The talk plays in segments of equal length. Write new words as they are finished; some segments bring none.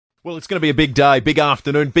Well, it's going to be a big day, big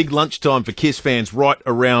afternoon, big lunchtime for KISS fans right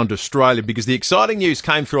around Australia, because the exciting news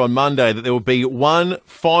came through on Monday that there will be one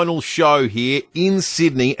final show here in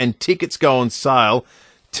Sydney and tickets go on sale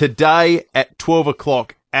today at 12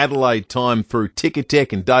 o'clock Adelaide time through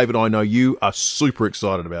Ticketek. And David, I know you are super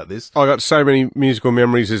excited about this. I got so many musical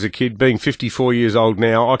memories as a kid, being 54 years old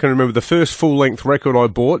now. I can remember the first full-length record I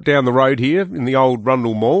bought down the road here in the old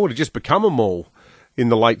Rundle Mall. It had just become a mall in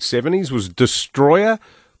the late 70s, was Destroyer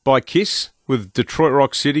by KISS with Detroit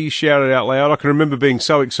Rock City shouted out loud. I can remember being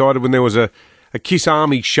so excited when there was a KISS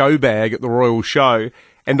Army show bag at the Royal Show,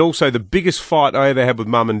 and also the biggest fight I ever had with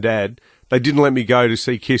Mum and Dad. They didn't let me go to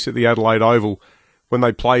see KISS at the Adelaide Oval when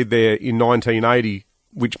they played there in 1980,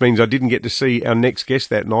 which means I didn't get to see our next guest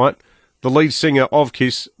that night, the lead singer of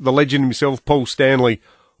KISS, the legend himself, Paul Stanley.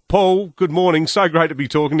 Paul, good morning. So great to be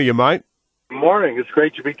talking to you, mate. Good morning. It's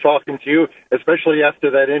great to be talking to you, especially after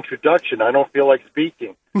that introduction. I don't feel like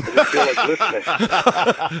speaking. I just feel like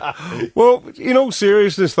listening. Well, in all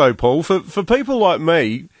seriousness, though, Paul, for people like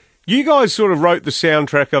me, you guys sort of wrote the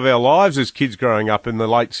soundtrack of our lives as kids growing up in the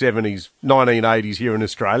late 70s, 1980s here in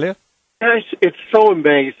Australia. Yes, it's so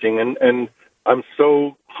amazing, and I'm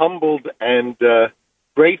so humbled and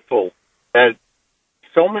grateful that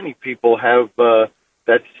so many people have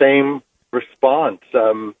that same response.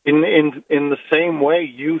 In the same way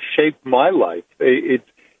you shaped my life.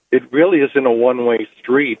 It really isn't a one-way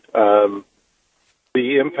street. The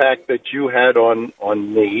impact that you had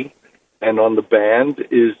on me and on the band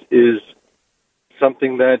is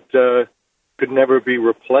something that could never be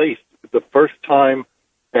replaced. The first time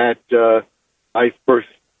that I first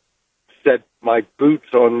set my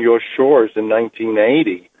boots on your shores in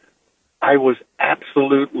 1980, I was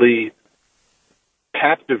absolutely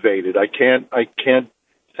captivated. I can't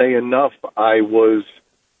say enough. I was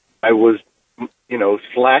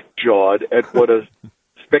slack-jawed at what a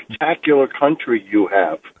spectacular country you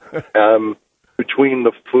have. Between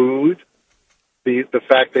the food, the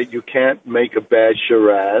fact that you can't make a bad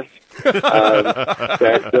Shiraz,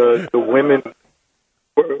 that the women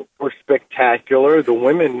were spectacular. The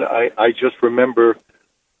women, I just remember,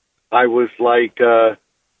 I was like a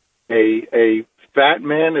fat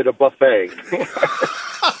man at a buffet.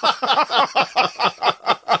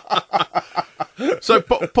 So,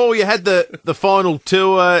 Paul, you had the final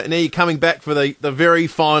tour, and now you're coming back for the very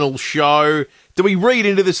final show. Do we read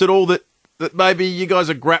into this at all that maybe you guys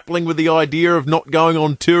are grappling with the idea of not going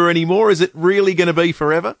on tour anymore? Is it really going to be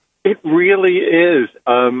forever? It really is.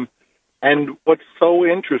 And what's so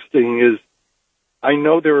interesting is I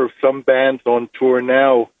know there are some bands on tour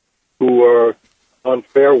now who are on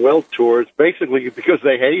farewell tours basically because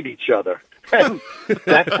they hate each other. And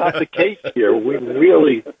that's not the case here. We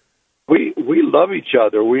really, we love each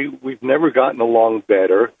other. We've never gotten along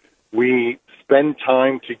better. We spend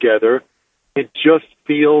time together. It just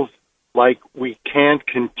feels like we can't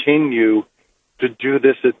continue to do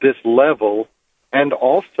this at this level. And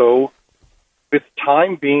also, with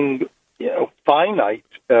time being finite,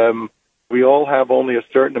 we all have only a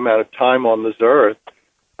certain amount of time on this earth.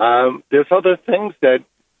 There's other things that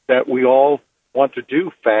we all want to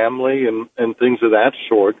do, family and things of that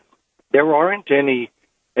sort. There aren't any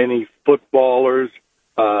footballers,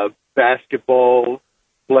 basketball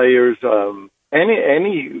players,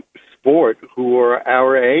 any sport who are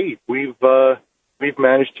our age. We've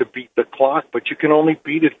managed to beat the clock, but you can only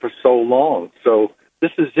beat it for so long. So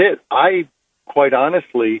this is it. I, quite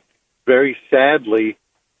honestly, very sadly,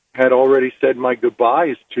 had already said my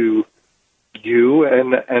goodbyes to you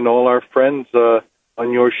and all our friends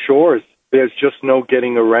on your shores. There's just no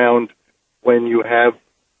getting around when you have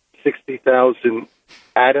 60,000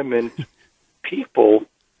 adamant people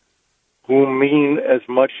who mean as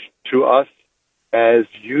much to us as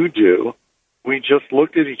you do. We just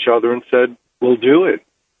looked at each other and said, we'll do it.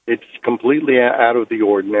 It's completely out of the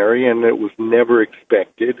ordinary, and it was never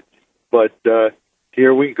expected. But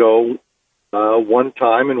here we go one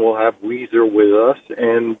time, and we'll have Weezer with us,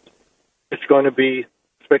 and it's going to be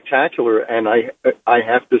spectacular. And I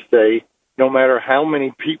have to say, no matter how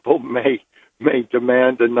many people may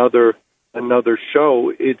demand another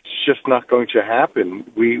show, it's just not going to happen.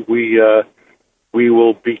 We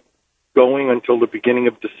will be going until the beginning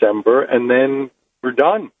of December, and then we're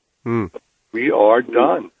done. We are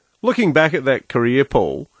done. Looking back at that career,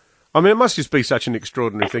 Paul, I mean, it must just be such an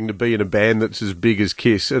extraordinary thing to be in a band that's as big as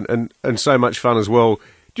KISS and so much fun as well.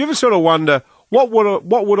 Do you ever sort of wonder, what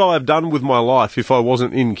would I have done with my life if I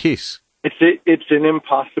wasn't in KISS? It's an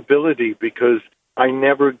impossibility because I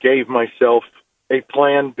never gave myself a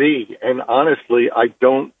plan B, and honestly, I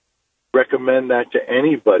don't recommend that to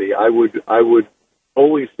anybody. I would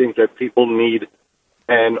always think that people need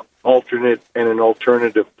an alternate and an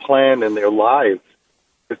alternative plan in their lives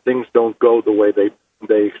if things don't go the way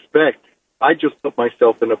they expect. I just put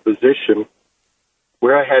myself in a position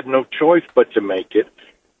where I had no choice but to make it,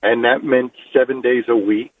 and that meant 7 days a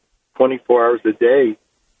week, 24 hours a day,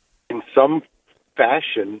 in some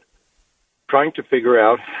fashion, trying to figure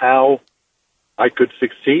out how I could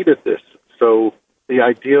succeed at this. So the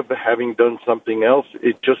idea of having done something else,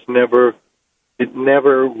 it never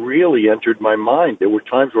really entered my mind. There were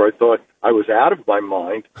times where I thought I was out of my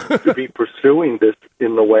mind to be pursuing this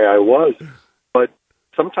in the way I was. But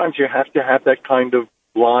sometimes you have to have that kind of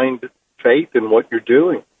blind faith in what you're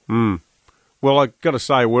doing. Well, I've got to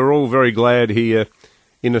say, we're all very glad here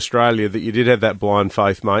in Australia that you did have that blind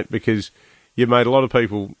faith, mate, because you made a lot of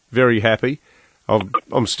people very happy.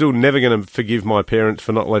 I'm still never going to forgive my parents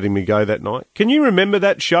for not letting me go that night. Can you remember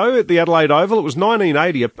that show at the Adelaide Oval? It was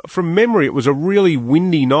 1980. From memory, it was a really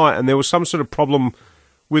windy night, and there was some sort of problem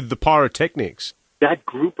with the pyrotechnics. That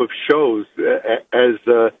group of shows, as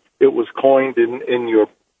it was coined in your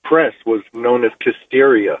press, was known as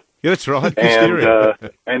Hysteria. Yeah, that's right, Hysteria.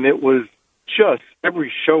 And it was just,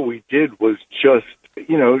 every show we did was just,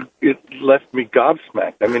 it left me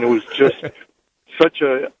gobsmacked. I mean, it was just such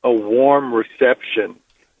a warm reception,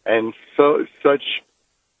 and such,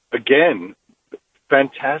 again,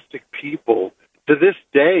 fantastic people. To this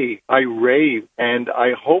day, I rave, and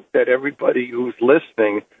I hope that everybody who's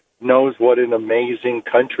listening knows what an amazing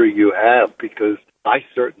country you have, because I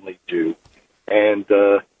certainly do. And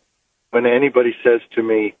when anybody says to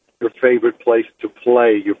me, your favorite place to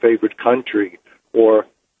play, your favorite country, or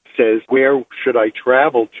says, where should I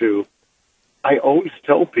travel to, I always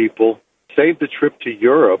tell people, save the trip to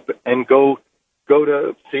Europe and go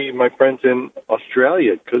to see my friends in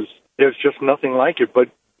Australia, because there's just nothing like it. But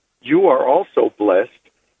you are also blessed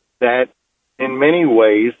that in many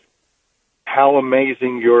ways how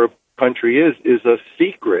amazing your country is a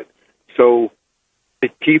secret. So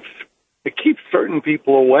it keeps certain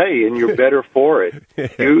people away, and you're better for it.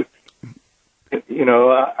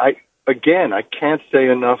 I can't say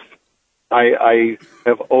enough. I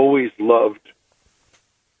have always loved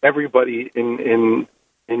everybody in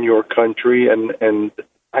your country, and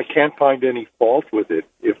I can't find any fault with it.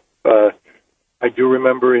 If I do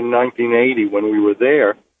remember in 1980 when we were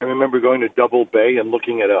there, I remember going to Double Bay and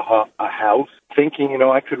looking at a house, thinking,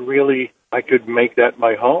 I could make that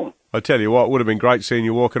my home. I tell you what, it would have been great seeing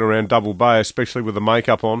you walking around Double Bay, especially with the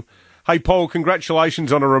makeup on. Hey, Paul,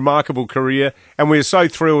 congratulations on a remarkable career, and we're so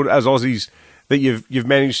thrilled as Aussies that you've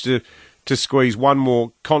managed to squeeze one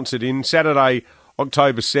more concert in. Saturday,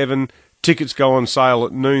 October 7, tickets go on sale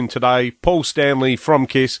at noon today. Paul Stanley from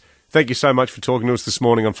KISS, thank you so much for talking to us this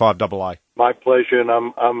morning on FIVEaa. My pleasure, and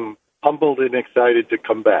I'm humbled and excited to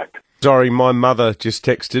come back. Sorry, my mother just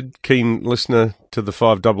texted, keen listener to the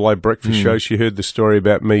FIVEaa breakfast show. She heard the story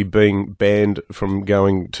about me being banned from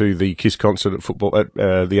going to the KISS concert at football at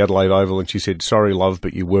the Adelaide Oval, and she said, sorry, love,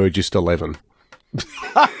 but you were just 11.